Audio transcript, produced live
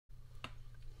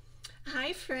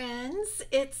Hi friends,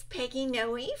 it's Peggy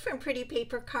Noe from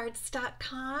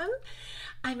prettypapercards.com.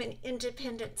 I'm an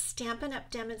independent Stampin'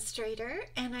 Up demonstrator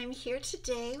and I'm here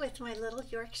today with my little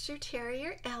Yorkshire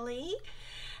Terrier Ellie.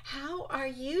 How are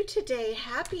you today?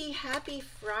 Happy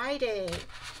Friday.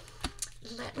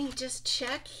 Let me just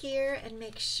check here and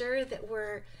make sure that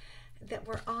we're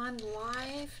on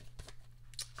live.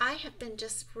 I have been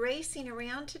just racing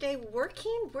around today,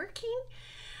 working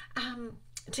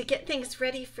to get things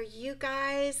ready for you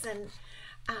guys, and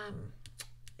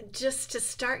just to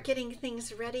start getting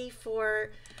things ready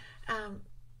for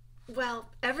well,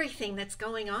 everything that's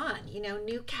going on, you know,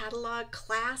 new catalog,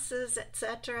 classes,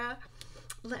 etc.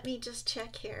 Let me just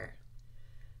check here.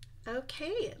 Okay,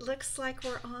 it looks like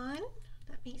we're on.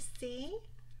 Let me see.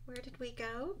 Where did we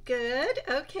go? Good.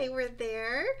 Okay, we're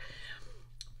there.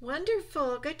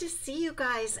 Wonderful. Good to see you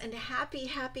guys, and happy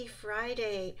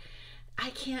Friday.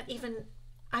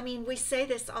 I mean, we say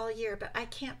this all year, but I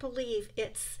can't believe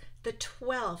it's the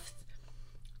 12th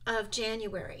of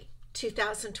January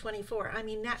 2024. I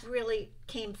mean, that really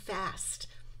came fast.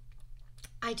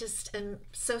 I just am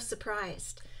so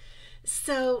surprised.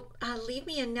 So leave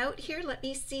me a note here. Let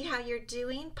me see how you're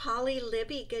doing. Polly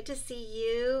Libby, good to see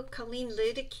you. Colleen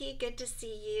Ludicky, good to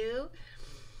see you.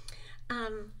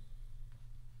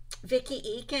 Vicki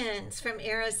Eakins from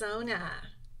Arizona.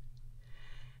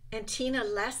 And Tina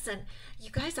Lesson.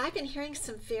 You guys, I've been hearing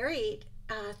some very,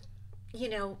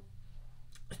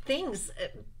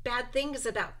 bad things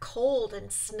about cold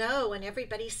and snow and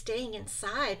everybody staying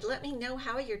inside. Let me know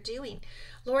how you're doing.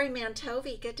 Lori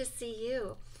Mantovi, good to see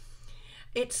you.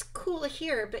 It's cool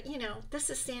here, but you know, this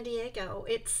is San Diego.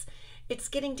 It's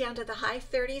getting down to the high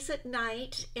 30s at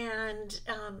night and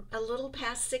a little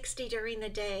past 60 during the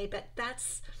day, but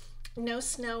that's no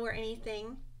snow or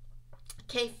anything.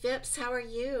 Kay Phipps, how are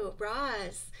you?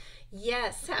 Roz,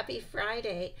 yes, happy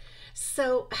Friday.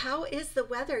 So how is the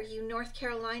weather, you North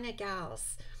Carolina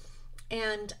gals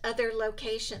and other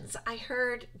locations? I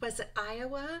heard, was it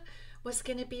Iowa was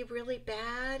going to be really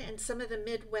bad, and some of the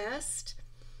Midwest?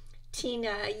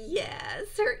 Tina,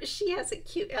 yes, she has a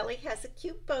cute, Ellie has a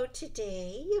cute bow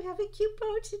today. You have a cute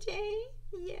bow today?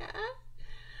 Yeah.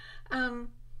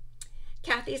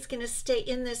 Kathy's going to stay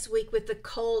in this week with the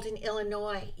cold in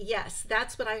Illinois. Yes,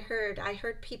 that's what I heard. I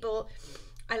heard people,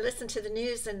 I listened to the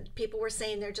news and people were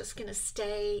saying they're just going to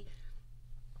stay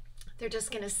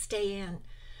in.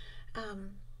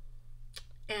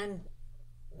 And,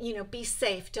 you know, be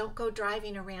safe. Don't go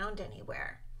driving around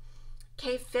anywhere.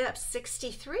 Kay Phipps,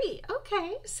 63.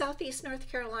 Okay, Southeast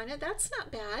North Carolina. That's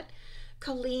not bad.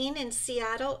 Colleen in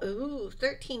Seattle. Ooh,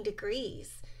 13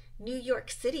 degrees. New York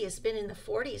City has been in the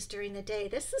 40s during the day.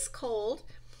 This is cold.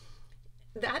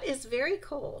 That is very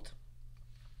cold.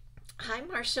 Hi,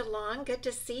 Marcia Long. Good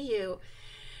to see you.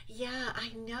 Yeah,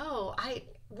 I know.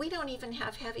 We don't even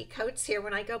have heavy coats here.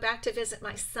 When I go back to visit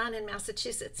my son in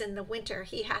Massachusetts in the winter,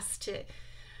 he has to,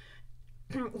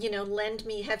 you know, lend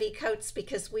me heavy coats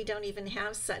because we don't even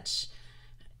have such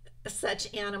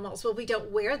animals. Well, we don't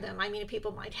wear them. I mean,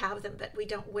 people might have them, but we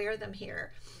don't wear them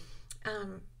here.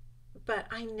 But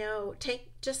I know,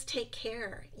 just take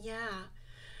care. Yeah.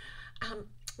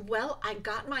 Well, I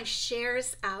got my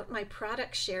shares out, my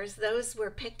product shares. Those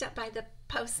were picked up by the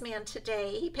postman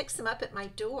today. He picks them up at my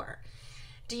door.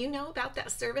 Do you know about that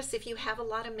service? If you have a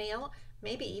lot of mail,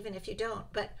 maybe even if you don't,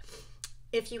 but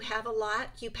if you have a lot,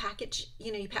 you package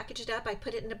it up. I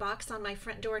put it in a box on my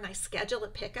front door and I schedule a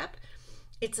pickup.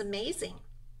 It's amazing.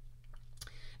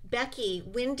 Becky,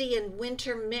 windy and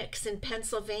winter mix in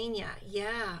Pennsylvania.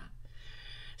 Yeah.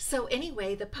 So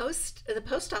anyway, the post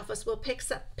office will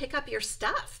pick up your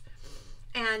stuff,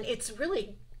 and it's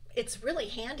really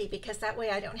handy because that way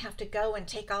I don't have to go and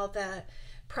take all the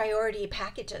priority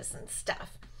packages and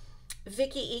stuff.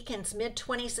 Vicki Eakins,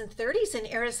 mid-20s and 30s in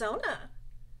Arizona,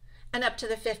 and up to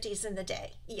the 50s in the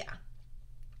day. Yeah,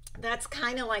 that's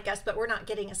kind of like us, but we're not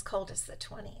getting as cold as the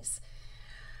 20s.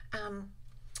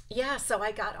 Yeah, so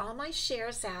I got all my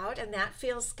shares out and that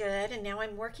feels good. And now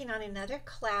I'm working on another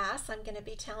class I'm going to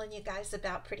be telling you guys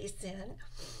about pretty soon.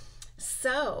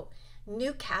 So,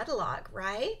 new catalog,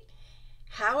 right?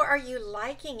 How are you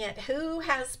liking it? Who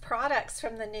has products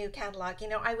from the new catalog? You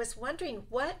know, I was wondering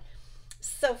what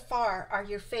so far are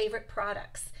your favorite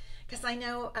products? Because I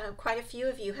know quite a few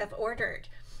of you have ordered,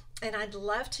 and I'd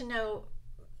love to know,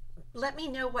 let me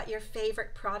know what your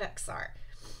favorite products are.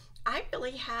 I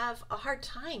really have a hard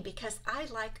time because I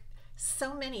like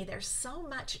so many. There's so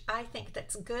much I think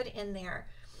that's good in there.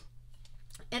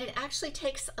 And it actually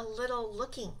takes a little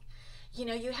looking. You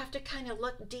know, you have to kind of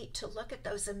look deep to look at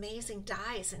those amazing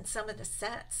dies in some of the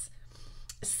sets.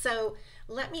 So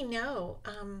let me know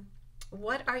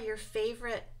what are your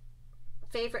favorite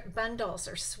bundles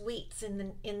or suites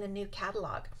in the new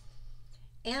catalog,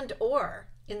 and or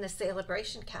in the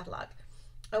Celebration catalog.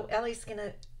 Oh,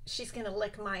 she's gonna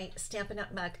lick my Stampin'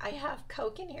 Up mug. I have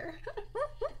Coke in here.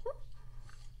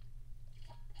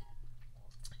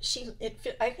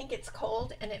 I think it's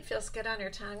cold and it feels good on her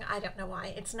tongue. I don't know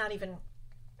why. It's not even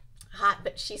hot,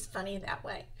 but she's funny that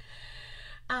way.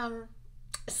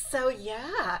 So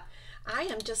yeah, I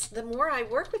am just, the more I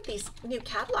work with these new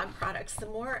catalog products, the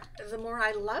more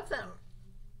I love them.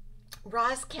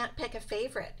 Roz can't pick a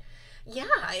favorite.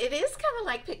 Yeah, it is kind of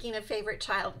like picking a favorite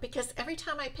child, because every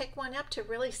time I pick one up to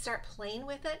really start playing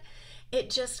with it,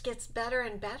 it just gets better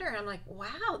and better. I'm like,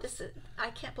 wow, I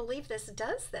can't believe this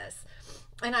does this.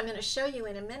 And I'm going to show you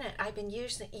in a minute. I've been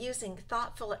using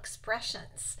thoughtful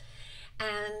expressions,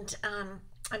 and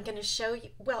I'm going to show you,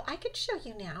 well, I could show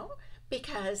you now,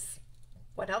 because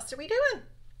what else are we doing?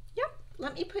 Yep,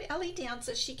 let me put Ellie down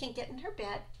so she can get in her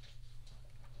bed.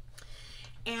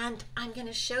 And I'm going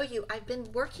to show you, I've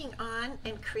been working on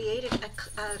and created a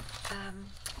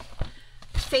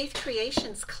Faith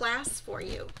Creations class for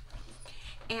you.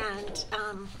 And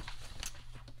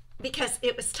because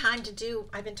it was time to do,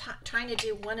 I've been trying to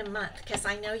do one a month, because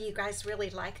I know you guys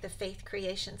really like the Faith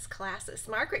Creations classes.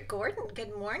 Margaret Gordon,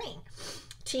 good morning.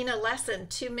 Tina Lesson,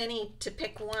 too many to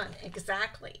pick one.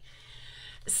 Exactly.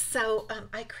 So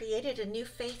I created a new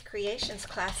Faith Creations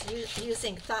class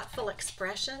using thoughtful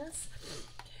expressions.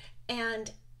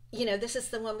 And, you know, this is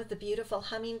the one with the beautiful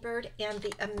hummingbird and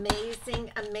the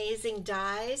amazing, amazing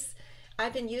dies.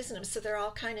 I've been using them, so they're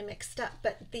all kind of mixed up.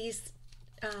 But these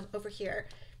over here,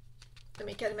 let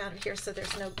me get them out of here so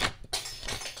there's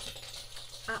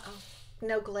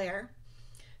no glare.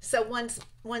 So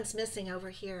one's missing over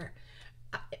here.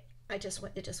 It just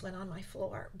went on my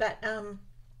floor. But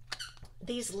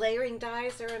these layering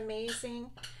dies are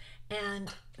amazing,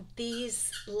 and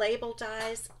these label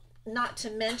dies, not to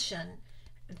mention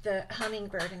the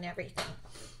hummingbird and everything.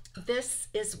 This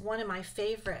is one of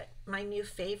my new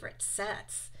favorite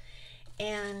sets,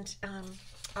 and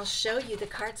I'll show you the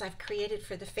cards I've created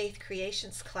for the Faith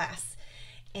Creations class,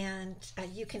 and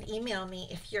you can email me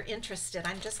if you're interested.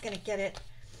 I'm just going to get it,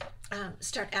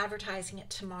 start advertising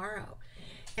it tomorrow.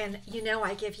 And you know,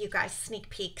 I give you guys sneak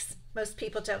peeks. Most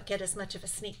people don't get as much of a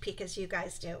sneak peek as you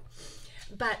guys do.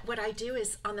 But what I do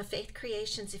is, on the Faith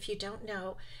Creations, if you don't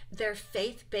know, they're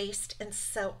faith-based, and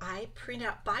so I print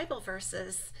out Bible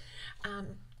verses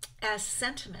as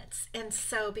sentiments. And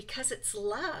so because it's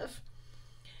love,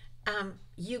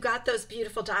 you got those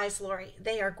beautiful dies, Lori.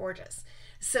 They are gorgeous.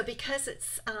 So because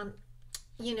it's,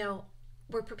 you know,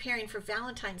 we're preparing for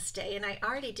Valentine's Day, and I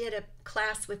already did a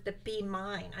class with the Be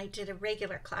Mine. I did a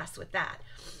regular class with that.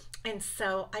 And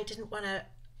so I didn't want to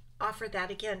offer that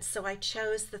again. So I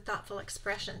chose the thoughtful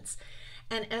expressions.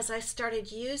 And as I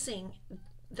started using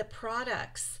the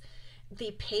products,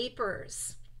 the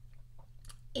papers,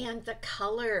 and the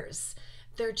colors,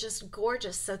 they're just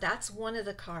gorgeous. So that's one of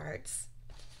the cards.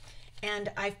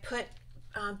 And I've put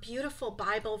beautiful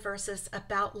Bible verses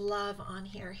about love on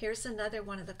here. Here's another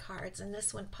one of the cards, and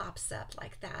this one pops up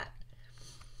like that.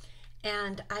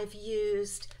 And I've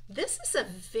used, this is a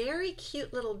very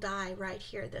cute little die right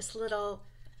here, this little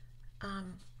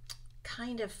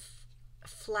kind of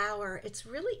flower. It's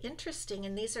really interesting,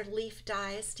 and these are leaf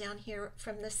dies down here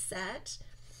from the set.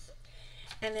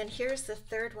 And then here's the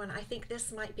third one. I think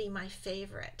this might be my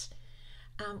favorite.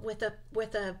 With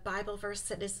a Bible verse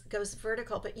that goes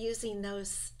vertical, but using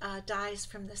those dies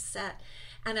from the set.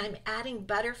 And I'm adding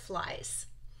butterflies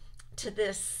to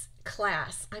this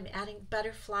class. I'm adding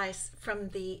butterflies from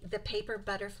the paper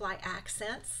butterfly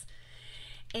accents.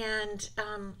 And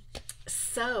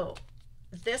so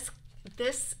this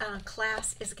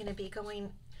class is going to be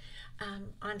going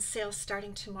on sale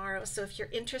starting tomorrow. So if you're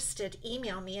interested,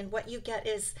 email me, and what you get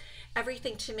is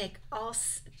everything to make all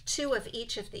 2 of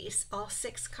each of these, all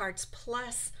 6 cards,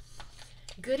 plus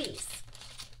goodies.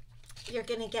 You're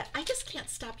going to get, I just can't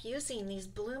stop using these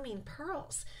blooming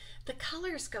pearls. The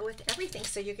colors go with everything.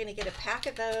 So you're going to get a pack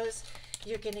of those.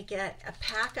 You're going to get a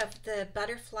pack of the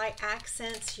butterfly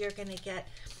accents. You're going to get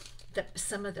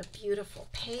some of the beautiful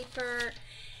paper,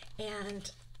 and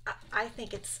I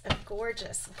think it's a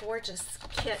gorgeous, gorgeous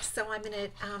kit. So I'm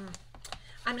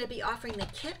gonna be offering the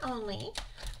kit only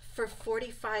for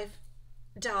 $45.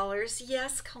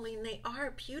 Yes, Colleen, they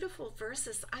are beautiful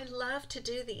verses. I love to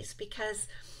do these because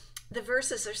the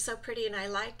verses are so pretty, and I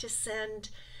like to send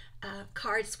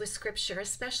cards with scripture,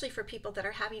 especially for people that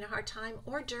are having a hard time,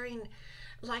 or during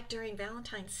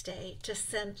Valentine's Day, to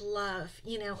send love.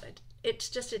 You know, it's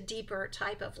just a deeper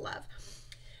type of love.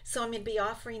 So I'm going to be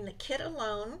offering the kit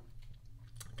alone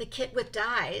the kit with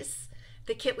dies,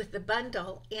 the kit with the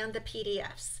bundle, and the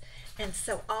PDFs. And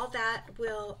so all that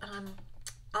will,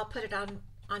 I'll put it on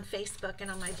Facebook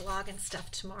and on my blog and stuff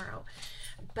tomorrow.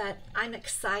 But I'm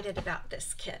excited about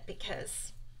this kit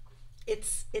because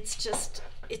it's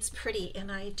pretty,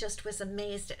 and I just was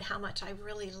amazed at how much I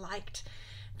really liked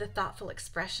the Thoughtful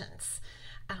Expressions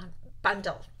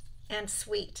bundle and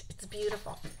suite. It's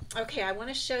beautiful. Okay, I want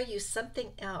to show you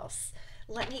something else.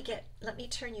 Let me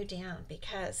turn you down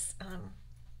because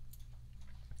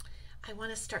I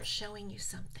want to start showing you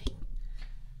something.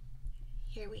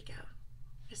 Here we go.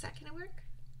 Is that going to work?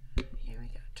 Here we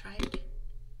go. Try it again.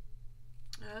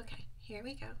 Okay, here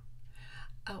we go.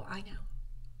 Oh, I know.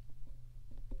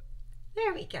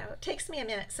 There we go. It takes me a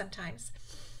minute sometimes.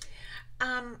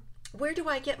 Where do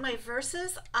I get my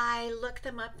verses? I look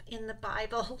them up in the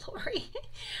Bible, Lori.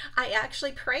 I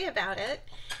actually pray about it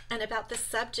and about the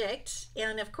subject.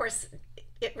 And of course,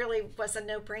 it really was a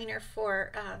no-brainer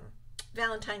for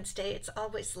Valentine's Day. It's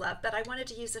always love. But I wanted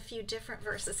to use a few different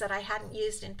verses that I hadn't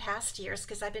used in past years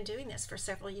because I've been doing this for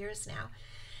several years now.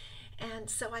 And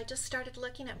so I just started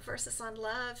looking at verses on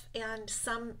love, and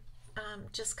some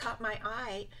just caught my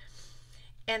eye.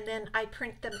 And then I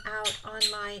print them out on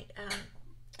my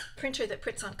printer that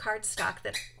prints on cardstock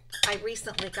that I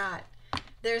recently got.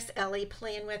 There's Ellie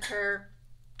playing with her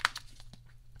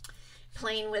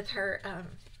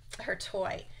her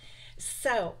toy.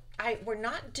 So we're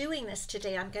not doing this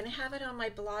today. I'm going to have it on my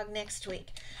blog next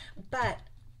week. But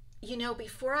you know,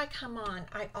 before I come on,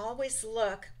 I always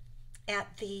look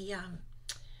at the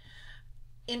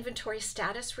inventory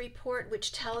status report,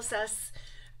 which tells us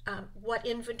what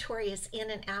inventory is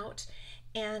in and out,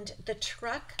 and the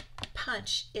truck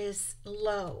punch is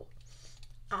low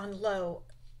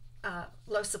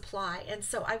supply. And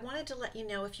so I wanted to let you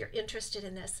know, if you're interested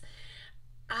in this,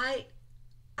 I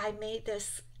made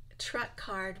this truck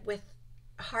card with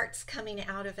hearts coming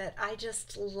out of it. I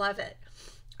just love it.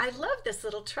 I love this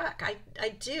little truck. I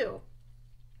do.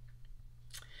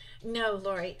 No,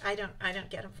 Lori, I don't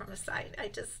get them from a site. I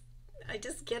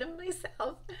just get them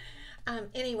myself.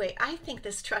 Anyway, I think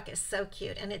this truck is so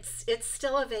cute, and it's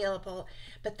still available.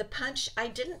 But the punch, I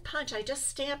didn't punch. I just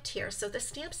stamped here, so the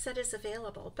stamp set is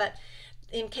available. But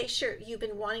in case you've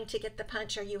been wanting to get the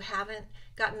punch or you haven't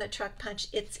gotten the truck punch,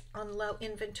 it's on low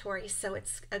inventory, so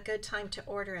it's a good time to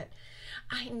order it.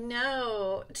 I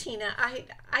know, Tina. I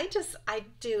just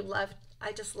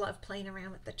love playing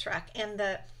around with the truck, and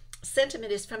the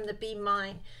sentiment is from the Be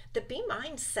Mine. The Be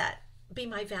Mine set, Be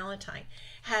My Valentine,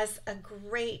 has a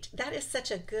great, that is such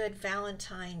a good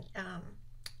Valentine.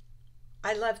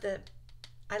 I love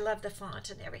the font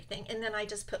and everything. And then I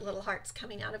just put little hearts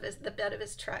coming out of the bed of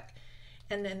his truck,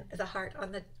 and then the heart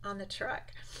on the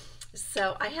truck.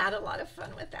 So I had a lot of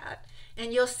fun with that.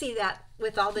 And you'll see that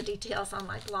with all the details on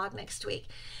my blog next week.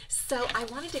 So I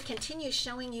wanted to continue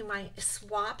showing you my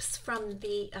swaps from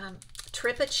the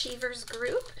Trip Achievers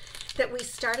group that we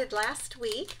started last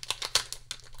week.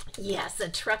 Yes, a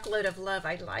truckload of love.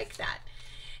 I like that.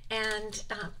 And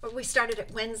we started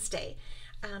it Wednesday.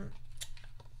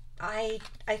 I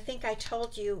think I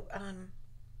told you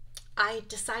I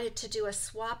decided to do a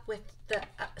swap with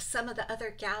some of the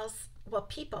other gals, well,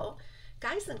 people,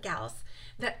 guys and gals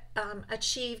that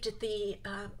achieved the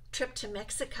trip to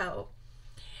Mexico.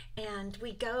 And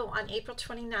we go on April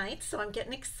 29th, so I'm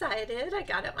getting excited. I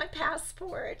got out my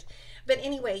passport. But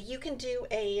anyway, you can do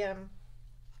a,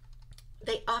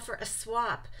 they offer a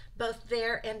swap both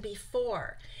there and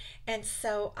before. And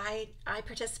so I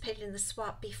participated in the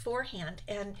swap beforehand,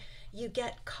 and you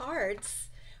get cards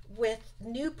with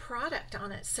new product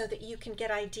on it so that you can get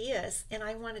ideas. And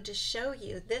I wanted to show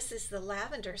you, this is the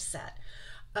lavender set.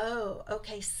 Oh,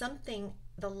 okay,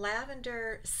 the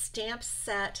lavender stamp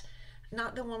set,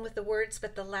 not the one with the words,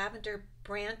 but the lavender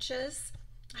branches.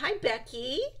 Hi,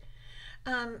 Becky.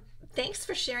 Thanks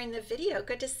for sharing the video.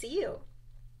 Good to see you.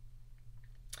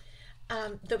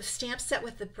 The stamp set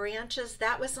with the branches,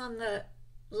 that was on the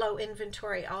low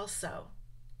inventory also,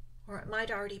 or it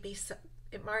might already be.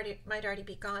 It might already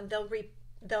be gone. They'll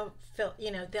fill,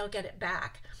 they'll get it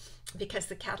back because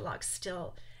the catalog's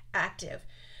still active.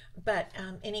 But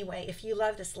anyway, if you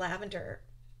love this lavender,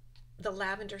 the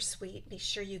lavender suite, be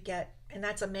sure you get, and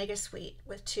that's a mega suite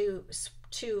with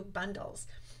two bundles.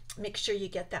 Make sure you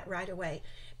get that right away.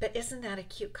 But isn't that a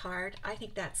cute card? I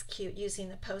think that's cute, using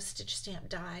the postage stamp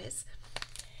dies.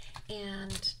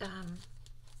 And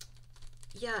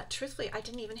yeah, truthfully, I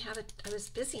didn't even have it. I was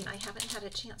busy and I haven't had a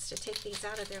chance to take these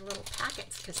out of their little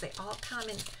packets because they all come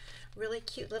in really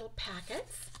cute little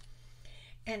packets.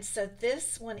 And so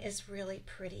this one is really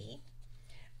pretty.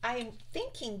 I'm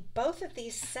thinking both of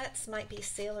these sets might be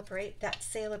that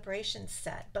celebration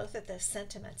set, both of the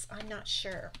sentiments. I'm not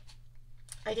sure.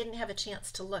 I didn't have a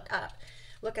chance to look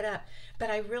it up, but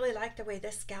I really like the way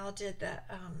this gal did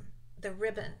the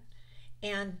ribbon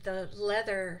and the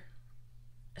leather.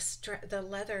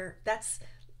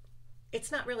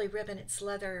 It's not really ribbon, it's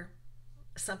leather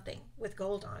something with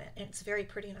gold on it, and it's very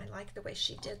pretty, and I like the way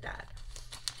she did that.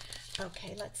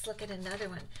 Okay, let's look at another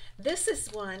one. This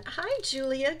is one. Hi,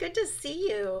 Julia. Good to see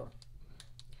you.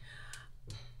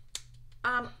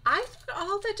 I thought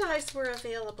all the dies were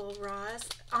available, Roz.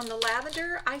 On the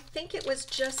lavender, I think it was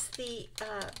just the,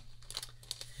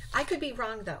 I could be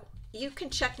wrong though. You can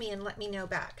check me and let me know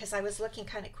back, because I was looking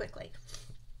kind of quickly.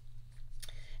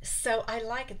 So I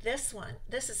like this one.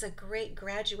 This is a great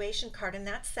graduation card, and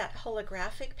that's that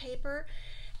holographic paper.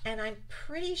 And I'm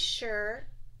pretty sure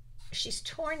she's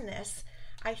torn this.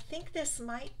 I think this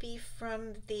might be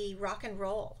from the rock and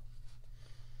roll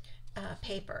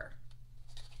paper.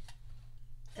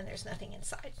 And there's nothing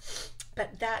inside,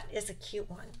 but that is a cute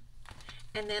one.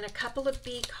 And then a couple of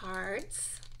B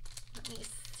cards. Let me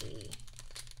see.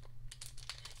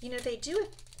 You know, they do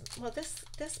it, well,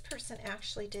 this person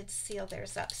actually did seal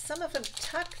theirs up. Some of them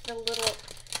tuck the little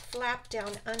flap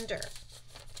down under,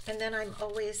 and then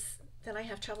I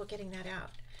have trouble getting that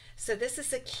out. So this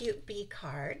is a cute B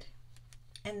card,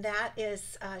 and that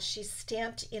is, she's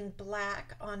stamped in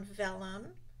black on vellum,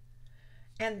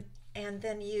 and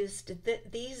then used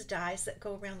these dies that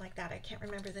go around like that. I can't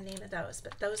remember the name of those,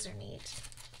 but those are neat.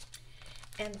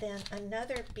 And then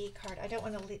another B card. I don't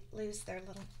want to lose their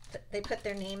little, they put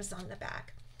their names on the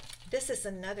back. This is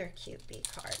another cute B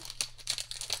card.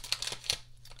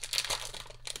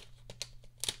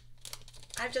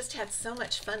 I've just had so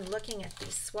much fun looking at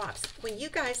these swaps. When you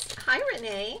guys, hi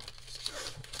Renee,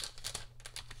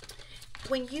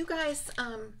 when you guys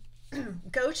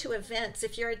go to events,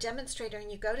 if you're a demonstrator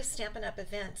and you go to Stampin' Up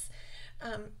events,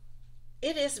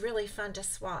 it is really fun to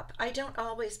swap. I don't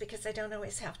always, because I don't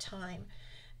always have time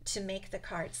to make the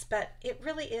cards, but it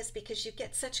really is because you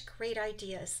get such great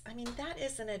ideas. I mean, that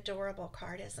is an adorable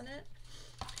card, isn't it?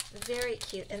 Very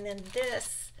cute. And then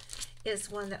this is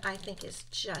one that I think is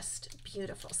just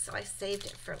beautiful, so I saved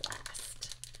it for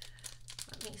last.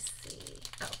 Let me see.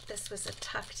 Oh, this was a little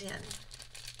tucked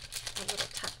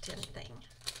in thing.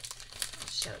 I'll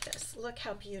show this. Look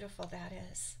how beautiful that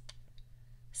is.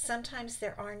 Sometimes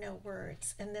there are no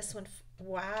words, and this one,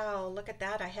 wow, look at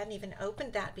that. I hadn't even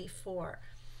opened that before.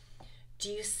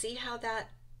 Do you see how that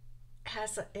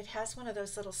it has one of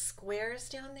those little squares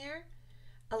down there,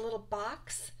 a little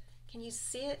box? Can you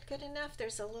see it good enough?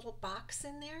 There's a little box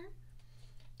in there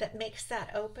that makes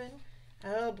that open.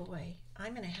 Oh boy,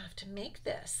 I'm gonna have to make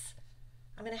this.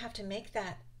 I'm gonna have to make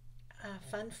that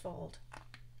fun fold.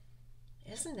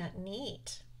 Isn't that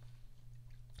neat?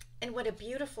 And what a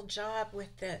beautiful job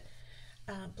with the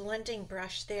blending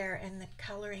brush there and the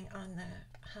coloring on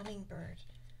the hummingbird.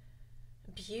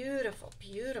 Beautiful,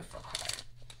 beautiful card.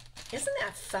 Isn't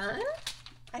that fun?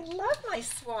 I love my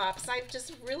swaps. I've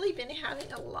just really been having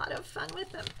a lot of fun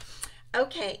with them.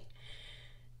 Okay.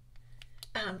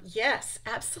 Yes,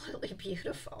 absolutely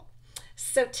beautiful.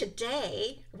 So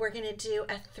today we're going to do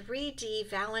a 3D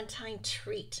Valentine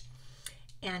treat.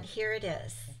 And here it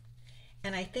is.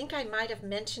 And I think I might have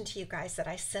mentioned to you guys that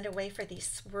I sent away for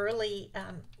these swirly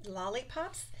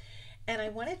lollipops. And I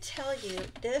want to tell you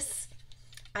this,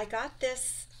 I got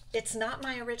this, it's not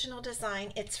my original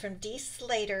design. It's from Dee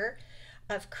Slater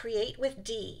of Create with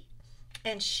Dee.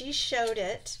 And she showed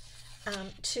it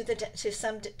to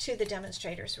the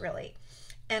demonstrators, really.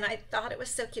 And I thought it was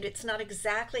so cute. It's not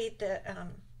exactly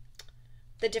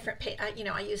the different, you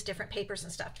know, I use different papers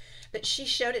and stuff, but she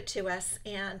showed it to us,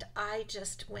 and I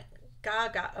just went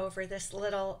gaga over this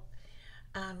little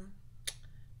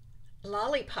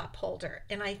lollipop holder.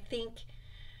 And I think,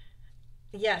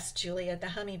 yes, Julia,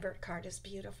 the hummingbird card is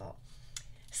beautiful.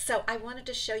 So I wanted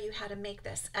to show you how to make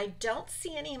this. I don't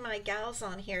see any of my gals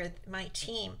on here, my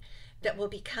team, that will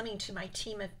be coming to my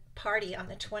team party on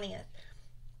the 20th.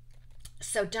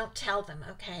 So don't tell them,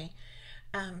 okay?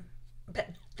 But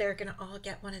they're gonna all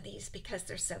get one of these because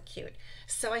they're so cute.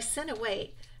 So I sent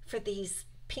away for these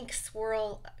pink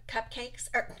swirl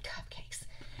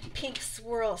pink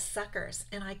swirl suckers,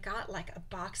 and I got like a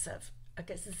box of a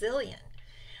gazillion.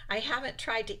 I haven't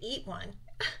tried to eat one.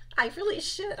 I really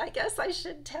should. I guess I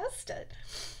should test it.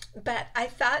 But I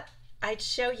thought I'd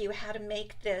show you how to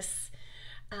make this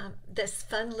this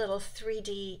fun little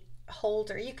 3D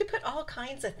holder. You could put all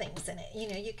kinds of things in it. You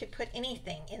know, you could put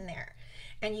anything in there,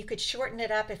 and you could shorten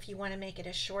it up if you want to make it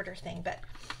a shorter thing. But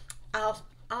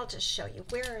I'll just show you.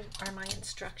 Where are my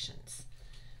instructions?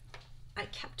 I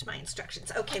kept my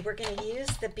instructions. Okay, we're going to use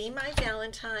the Be My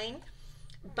Valentine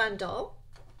bundle,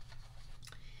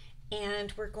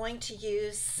 and we're going to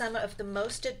use some of the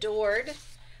Most Adored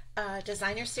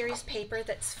designer series paper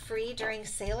that's free during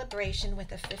celebration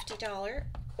with a $50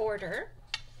 order.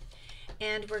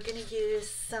 And we're going to use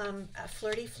some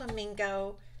Flirty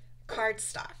Flamingo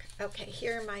cardstock. Okay,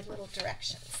 here are my little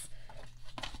directions.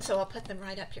 So I'll put them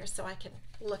right up here so I can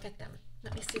look at them.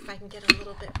 Let me see if I can get a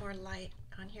little bit more light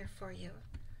on here for you.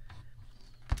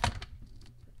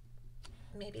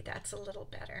 Maybe that's a little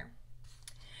better.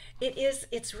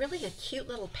 It's really a cute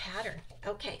little pattern.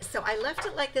 Okay, so I left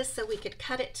it like this so we could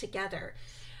cut it together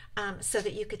so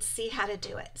that you could see how to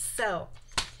do it. So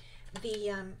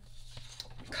the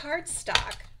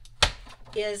cardstock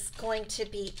is going to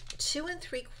be 2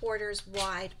 3/4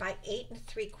 wide by 8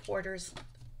 3/4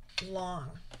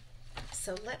 long.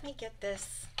 So let me get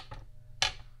this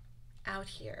out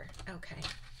here. Okay,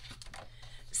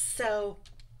 so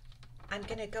I'm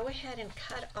going to go ahead and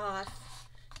cut off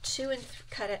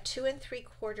cut at 2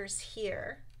 3/4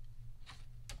 here,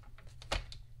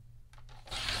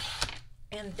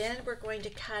 and then we're going to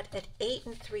cut at 8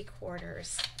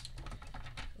 3/4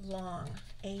 long,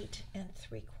 8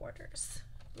 3/4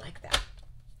 like that.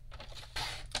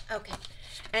 Okay,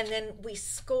 and then we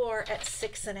score at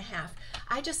 6 1/2.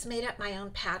 I just made up my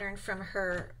own pattern from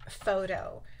her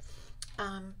photo,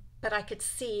 but I could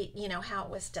see, you know, how it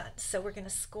was done. So we're going to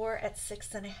score at 6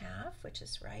 1/2, which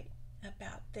is right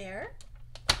about there.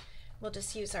 We'll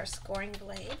just use our scoring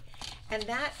blade, and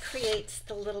that creates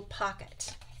the little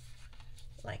pocket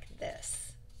like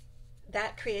this.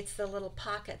 That creates the little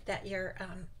pocket that your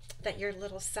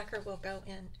little sucker will go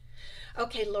in.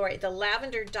 Okay, Lori, the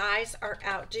lavender dies are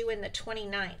out, due in the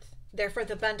 29th. Therefore,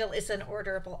 the bundle is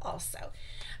unorderable also.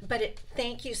 But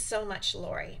thank you so much,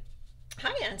 Lori.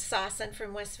 Hi, Ann Sawson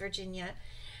from West Virginia.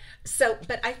 So,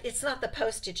 but it's not the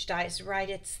postage dies, right?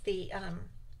 It's the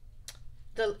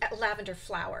lavender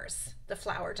flowers, the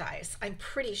flower dies, I'm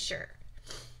pretty sure.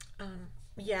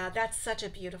 Yeah, that's such a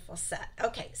beautiful set.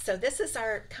 Okay, so this is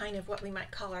our kind of what we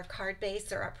might call our card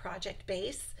base or our project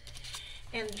base.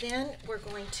 And then we're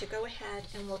going to go ahead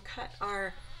and we'll cut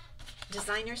our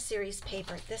designer series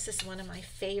paper. This is one of my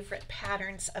favorite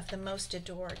patterns of the Most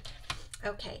Adored.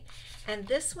 Okay, and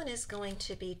this one is going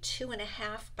to be 2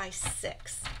 1/2 by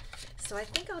 6. So I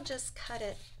think I'll just cut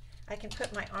it. I can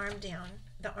put my arm down,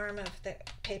 the arm of the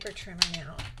paper trimmer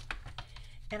now.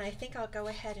 And I think I'll go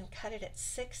ahead and cut it at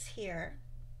 6 here.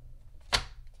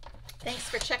 Thanks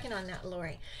for checking on that,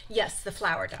 Lori. Yes, the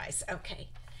flower dies. Okay.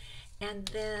 And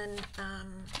then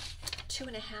 2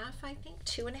 1/2, I think,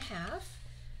 2 1/2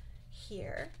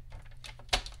 here.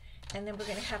 And then we're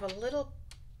going to have a little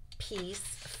piece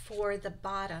for the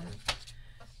bottom,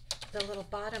 the little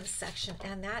bottom section,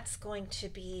 and that's going to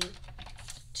be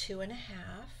 2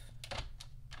 1/2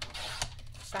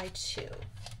 by 2.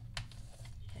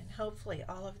 And hopefully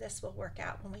all of this will work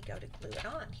out when we go to glue it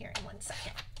on here in 1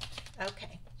 second.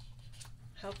 Okay,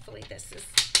 hopefully this is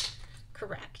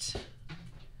correct.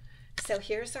 So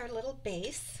here's our little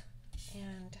base,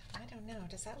 and I don't know,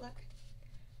 does that look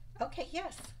okay?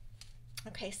 Yes.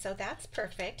 Okay, so that's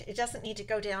perfect. It doesn't need to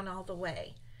go down all the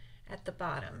way at the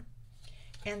bottom.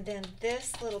 And then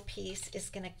this little piece is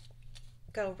going to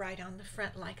go right on the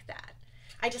front like that.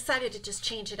 I decided to just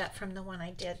change it up from the one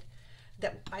I did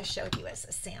that I showed you as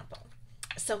a sample.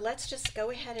 So let's just go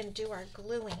ahead and do our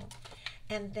gluing.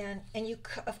 And then,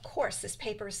 of course, this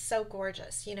paper is so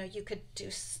gorgeous. You know, you could do,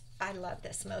 I love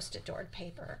this Most Adored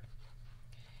paper.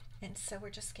 And so we're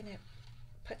just going to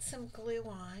put some glue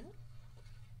on.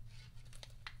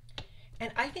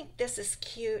 And I think this is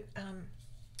cute.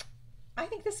 I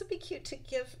think this would be cute to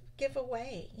give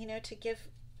away, you know, to give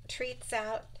treats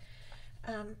out,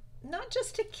 not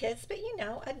just to kids, but, you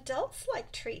know, adults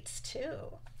like treats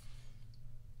too.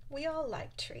 We all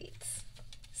like treats.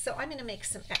 So I'm going to make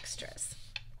some extras.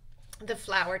 The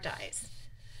flower dies.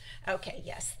 Okay,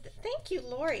 yes. Thank you,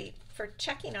 Lori, for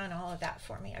checking on all of that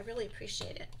for me. I really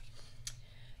appreciate it.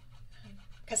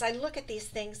 Because I look at these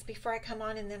things before I come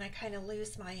on, and then I kind of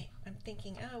lose I'm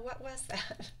thinking, oh, what was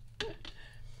that?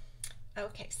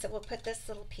 Okay, so we'll put this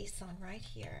little piece on right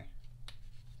here.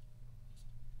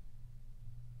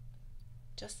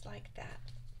 Just like that.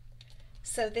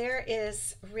 So there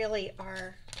is really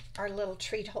our little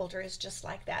treat holder is just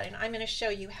like that. And I'm going to show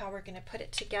you how we're going to put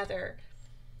it together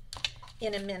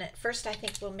in a minute. First, I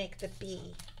think we'll make the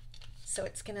bee. So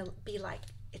it's going to be like,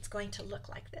 it's going to look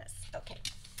like this. Okay.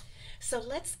 So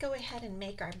let's go ahead and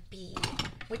make our bee,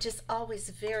 which is always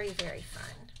very, very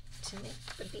fun to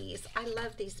make the bees. I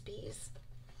love these bees.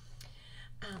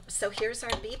 So here's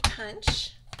our bee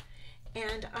punch,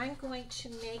 And I'm going to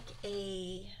make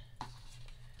a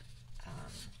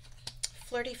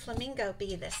Flirty Flamingo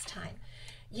bee this time.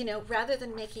 You know, rather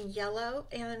than making yellow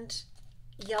and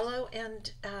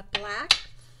black,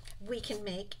 we can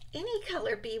make any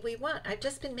color bee we want. I've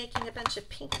just been making a bunch of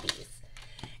pink bees.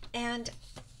 And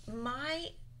my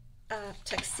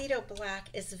tuxedo black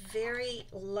is very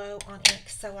low on ink,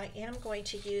 so I am going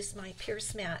to use my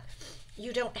Pierce Matte.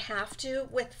 You don't have to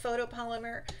with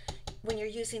photopolymer when you're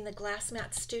using the Glass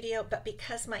Matte Studio, but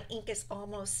because my ink is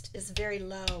very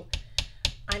low,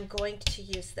 I'm going to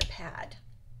use the pad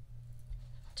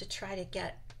to try to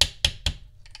get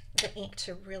the ink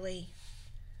to really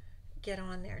get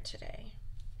on there today.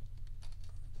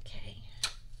 Okay.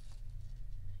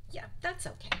 Yeah, that's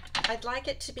okay. I'd like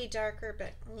it to be darker,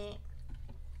 but meh.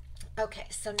 Okay,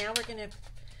 so now we're going to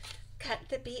cut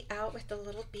the bee out with the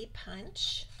little bee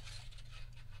punch.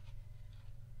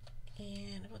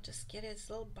 And we'll just get his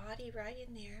little body right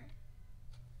in there.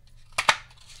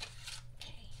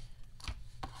 Okay.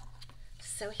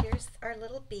 So here's our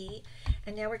little bee,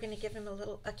 and now we're going to give him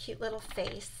a cute little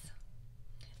face.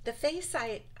 The face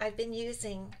I've been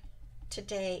using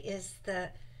today is the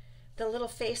little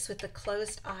face with the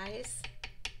closed eyes.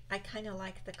 I kind of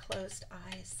like the closed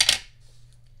eyes.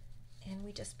 And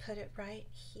we just put it right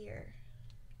here.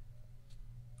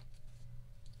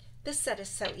 This set is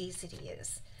so easy to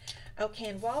use. Okay,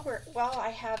 and while I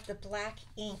have the black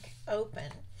ink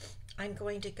open, I'm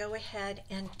going to go ahead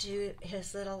and do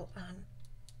his little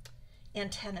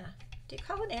antenna. Do you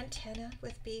call it antenna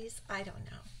with bees? I don't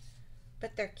know,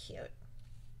 but they're cute.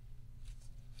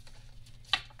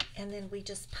 And then we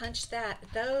just punch that.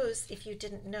 Those, if you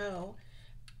didn't know,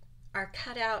 are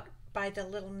cut out by the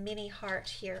little mini heart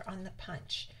here on the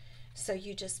punch. So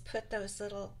you just put those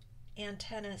little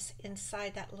antennas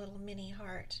inside that little mini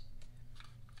heart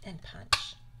and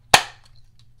punch.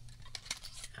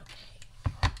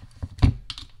 Okay.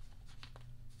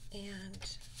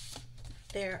 And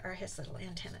there are his little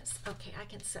antennas. Okay, I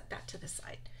can set that to the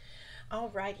side.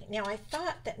 Alrighty, now I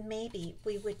thought that maybe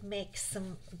we would make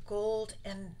some gold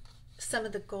and some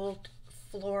of the gold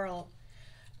floral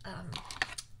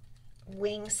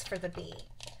wings for the bee,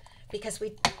 because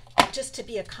just to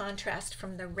be a contrast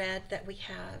from the red that we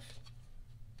have.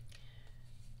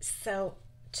 So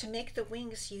to make the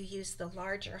wings, you use the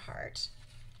larger heart,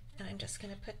 and I'm just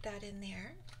going to put that in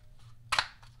there.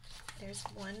 There's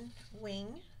one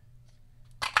wing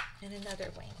and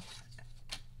another wing.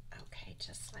 Okay,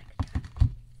 just like that.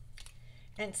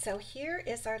 And so here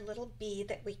is our little bee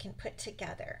that we can put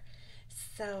together.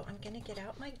 So I'm going to get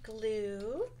out my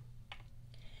glue,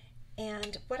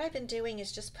 and what I've been doing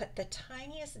is just put the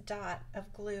tiniest dot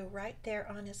of glue right there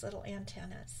on his little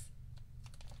antennas.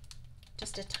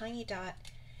 Just a tiny dot,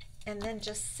 and then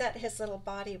just set his little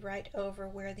body right over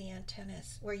where the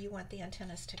antennas, where you want the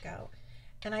antennas to go.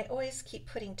 And I always keep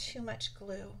putting too much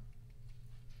glue.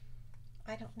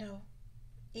 I don't know,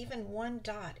 even one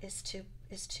dot is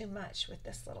too much with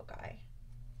this little guy.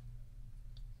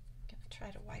 I'm going to try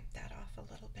to wipe that off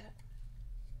a little bit.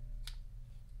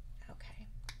 Okay,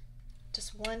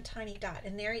 just one tiny dot,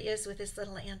 and there he is with his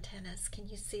little antennas. Can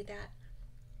you see that?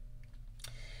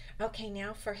 Okay,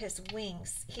 now for his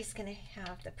wings, he's going to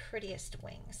have the prettiest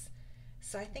wings.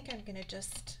 So I think I'm going to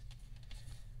just,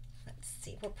 let's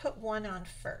see, we'll put one on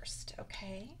first,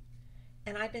 okay?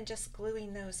 And I've been just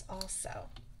gluing those also.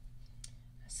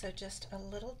 So just a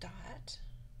little dot,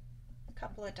 a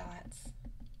couple of dots.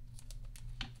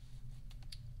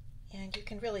 And you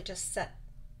can really just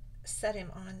set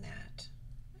him on that.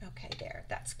 Okay, there,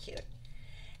 that's cute.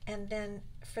 And then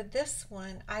for this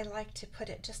one, I like to put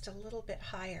it just a little bit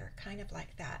higher, kind of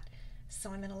like that. So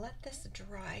I'm going to let this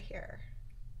dry here,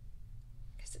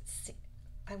 because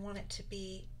I want it to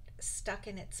be stuck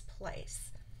in its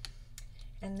place.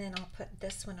 And then I'll put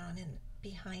this one on in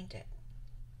behind it.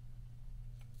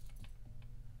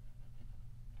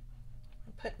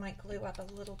 I'll put my glue up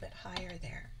a little bit higher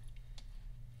there.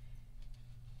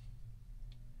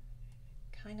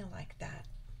 Kind of like that.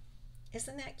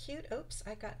 Isn't that cute? Oops,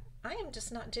 I am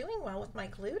just not doing well with my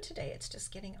glue today. It's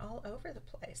just getting all over the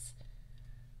place.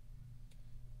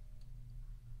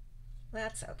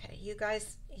 That's okay. You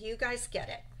guys get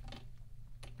it.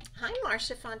 Hi,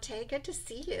 Marcia Fonte. Good to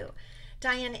see you.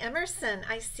 Diane Emerson,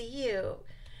 I see you.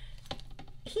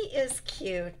 He is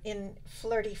cute in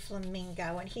Flirty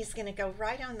Flamingo, and he's going to go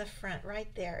right on the front,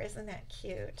 right there. Isn't that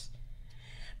cute?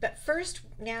 But first,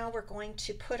 now we're going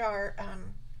to put our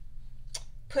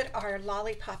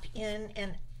lollipop in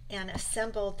and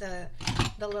assemble the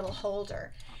little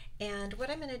holder. And what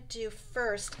I'm going to do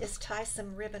first is tie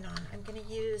some ribbon on. I'm going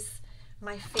to use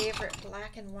my favorite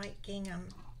black and white gingham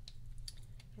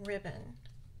ribbon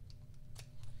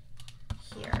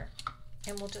here,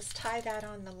 and we'll just tie that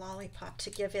on the lollipop to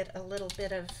give it a little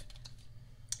bit of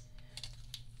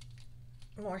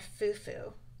more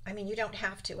foo-foo. I mean, you don't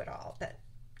have to at all, but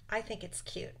I think it's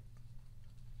cute.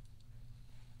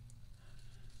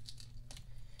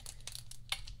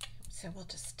 So we'll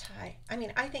just tie, I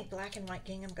mean, I think black and white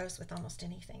gingham goes with almost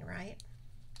anything, right?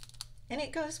 And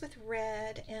it goes with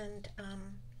red and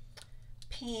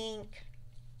pink.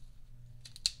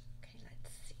 Okay,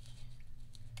 let's see.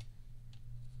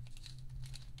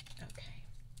 Okay,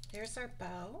 there's our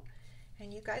bow.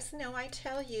 And you guys know I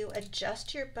tell you,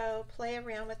 adjust your bow, play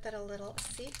around with it a little.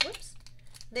 See, whoops,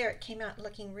 there it came out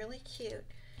looking really cute.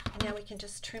 And now we can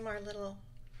just trim our little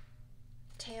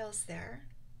tails there.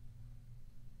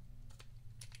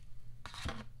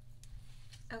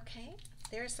 Okay,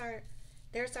 there's our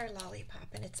lollipop,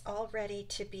 and it's all ready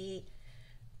to be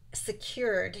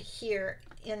secured here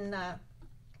in the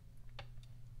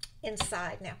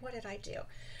inside. Now, what did I do?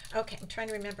 Okay, I'm trying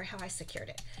to remember how I secured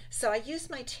it. So I used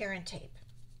my tear and tape,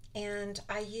 and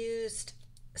I used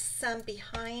some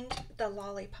behind the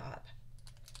lollipop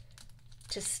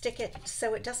to stick it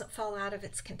so it doesn't fall out of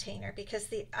its container, because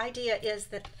the idea is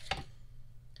that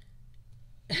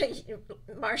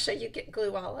Marcia, you get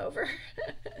glue all over.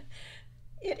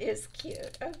 It is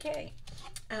cute. Okay,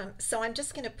 so I'm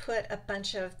just going to put a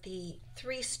bunch of the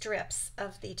 3 strips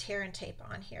of the tear and tape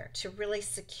on here to really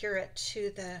secure it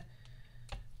to the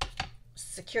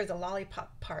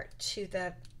lollipop part to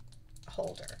the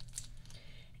holder.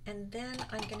 And then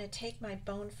I'm going to take my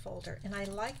bone folder, and I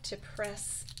like to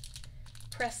press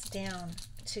down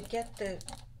to get the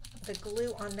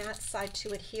glue on that side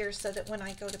to adhere, so that when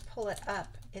I go to pull it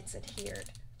up, it's adhered.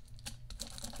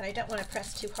 But I don't want to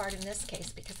press too hard in this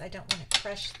case, because I don't want to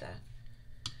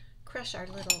crush our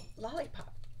little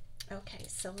lollipop. Okay,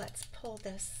 so let's pull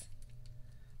this,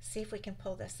 see if we can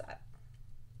pull this up.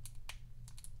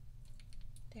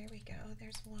 There we go,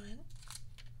 there's one.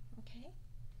 Okay,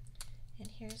 and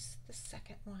here's the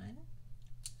second one.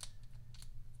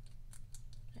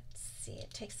 Let's see,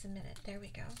 it takes a minute. There we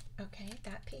go. Okay,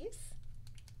 that piece.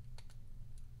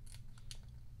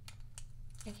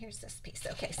 And here's this piece.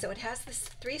 Okay, so it has this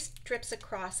 3 strips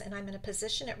across, and I'm going to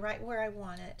position it right where I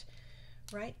want it,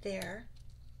 right there,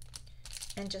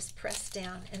 and just press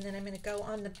down. And then I'm going to go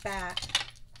on the back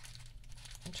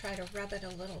and try to rub it a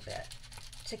little bit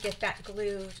to get that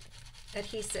glue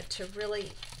adhesive to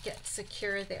really get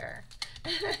secure there.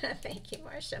 Thank you,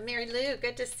 Marcia. Mary Lou,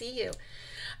 good to see you.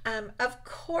 Of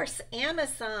course,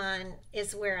 Amazon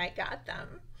is where I got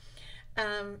them.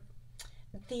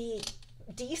 The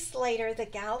Dee Slater, the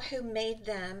gal who made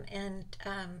them, and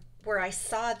where I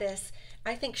saw this,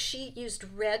 I think she used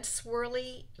red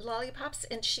swirly lollipops,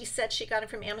 and she said she got them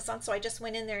from Amazon, so I just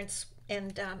went in there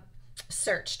and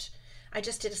searched. I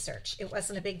just did a search. It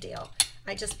wasn't a big deal.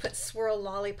 I just put swirl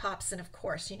lollipops, and of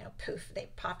course, you know, poof, they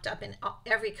popped up in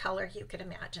every color you could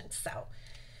imagine. So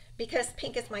because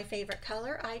pink is my favorite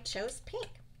color, I chose pink.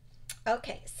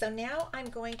 Okay, so now I'm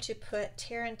going to put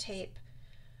tear and tape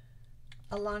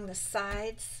along the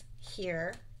sides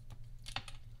here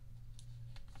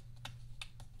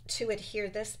to adhere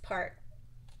this part.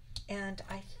 And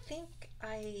I think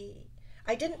I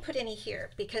didn't put any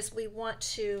here, because we want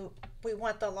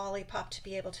the lollipop to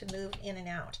be able to move in and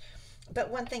out. But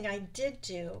one thing I did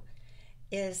do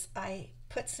is I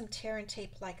put some tear and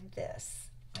tape like this.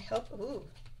 I hope, ooh,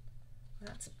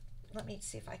 let me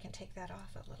see if I can take that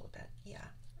off a little bit. Yeah,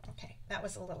 okay, that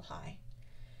was a little high.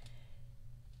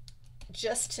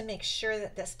 Just to make sure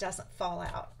that this doesn't fall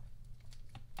out,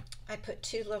 I put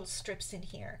 2 little strips in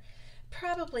here.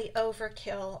 Probably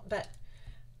overkill, but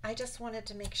I just wanted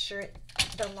to make sure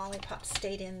the lollipop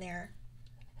stayed in there.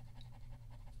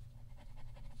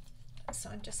 So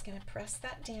I'm just going to press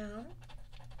that down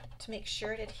to make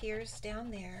sure it adheres down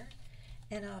there,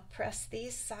 and I'll press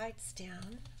these sides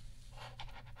down.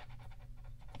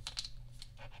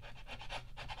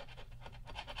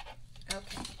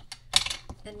 Okay,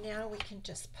 and now we can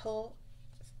just pull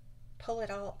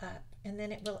it all up, and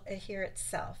then it will adhere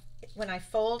itself. When I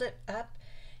fold it up,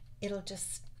 it'll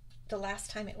just, the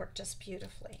last time it worked just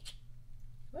beautifully.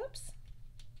 Whoops.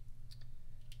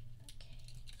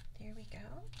 There we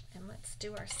go, and let's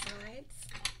do our sides.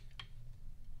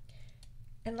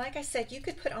 And like I said, you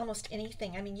could put almost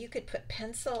anything. I mean, you could put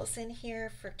pencils in here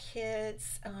for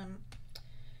kids.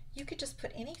 You could just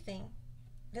put anything.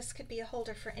 This could be a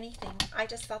holder for anything. I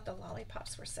just thought the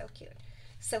lollipops were so cute.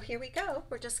 So here we go.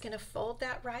 We're just going to fold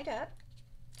that right up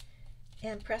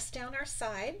and press down our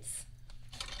sides.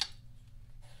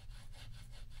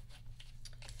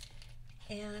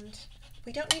 And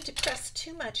we don't need to press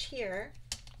too much here.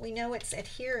 we know it's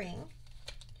adhering.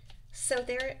 So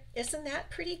there, isn't that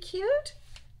pretty cute?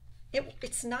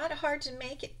 It's not hard to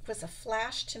make. It was a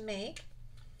flash to make.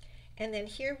 And then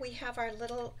here we have our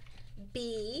little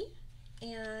bee,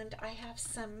 and I have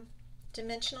some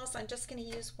dimensionals. I'm just going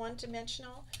to use one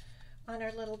dimensional on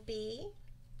our little bee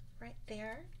right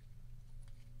there.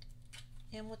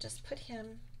 And we'll just put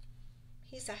him,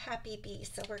 he's a happy bee,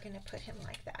 so we're going to put him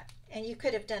like that. And you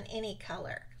could have done any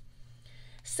color.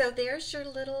 So there's your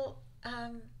little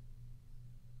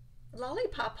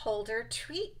lollipop holder,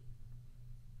 treat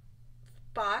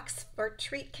box or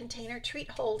treat container,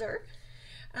 treat holder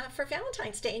for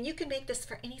Valentine's Day. And you can make this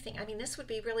for anything. I mean, this would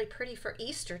be really pretty for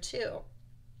Easter too.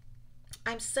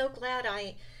 I'm so glad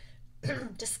I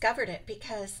discovered it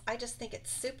because I just think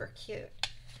it's super cute.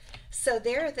 So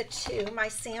there are the two, my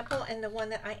sample and the one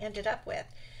that I ended up with.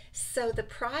 So the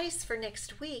prize for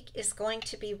next week is going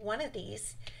to be one of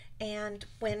these, and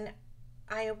when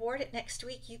I award it next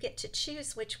week, you get to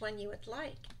choose which one you would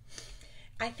like.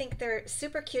 I think they're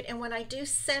super cute, and when I do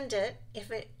send it,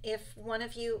 if one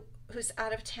of you who's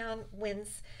out of town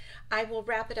wins, I will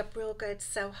wrap it up real good,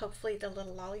 so hopefully the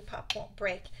little lollipop won't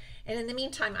break. And in the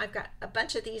meantime, I've got a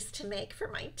bunch of these to make for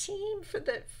my team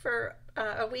for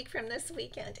a week from this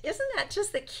weekend. Isn't that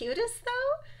just the cutest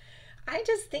though? I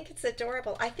just think it's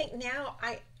adorable. I think now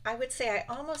I would say I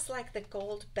almost like the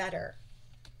gold better,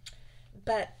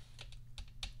 but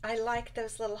I like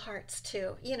those little hearts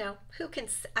too. You know,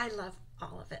 I love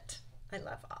all of it. I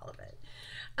love all of it.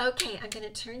 Okay, I'm going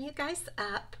to turn you guys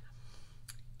up,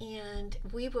 and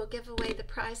we will give away the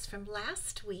prize from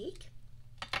last week,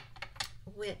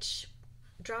 which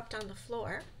dropped on the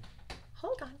floor.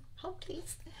 Hold on, hold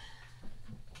please.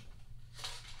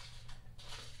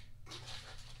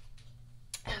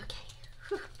 Okay.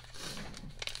 Whew.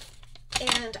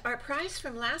 And our prize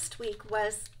from last week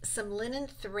was some linen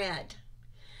thread,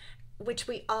 which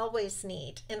we always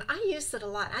need. And I use it a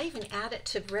lot. I even add it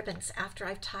to ribbons. After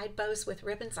I've tied bows with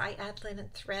ribbons, I add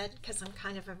linen thread because I'm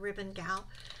kind of a ribbon gal,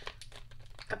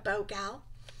 a bow gal.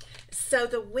 So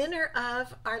the winner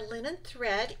of our linen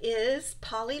thread is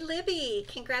Polly Libby.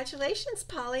 Congratulations,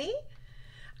 Polly.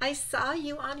 I saw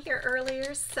you on here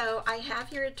earlier, so I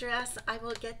have your address. I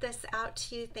will get this out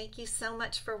to you. Thank you so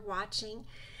much for watching.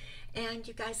 And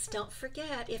you guys, don't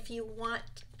forget, if you want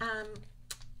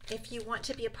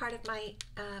to be a part of my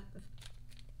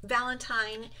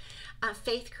Valentine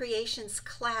Faith Creations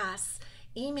class,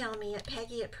 email me at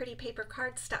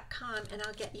Peggy@prettypapercards.com, and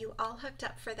I'll get you all hooked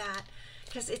up for that,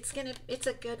 because it's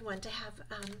a good one to have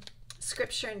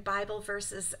scripture and Bible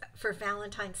verses for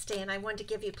Valentine's Day, and I wanted to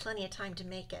give you plenty of time to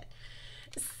make it.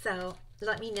 So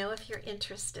let me know if you're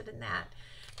interested in that.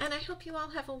 And I hope you all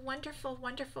have a wonderful,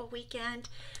 wonderful weekend.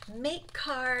 Make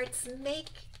cards, make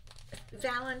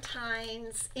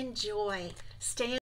Valentines, enjoy. Stay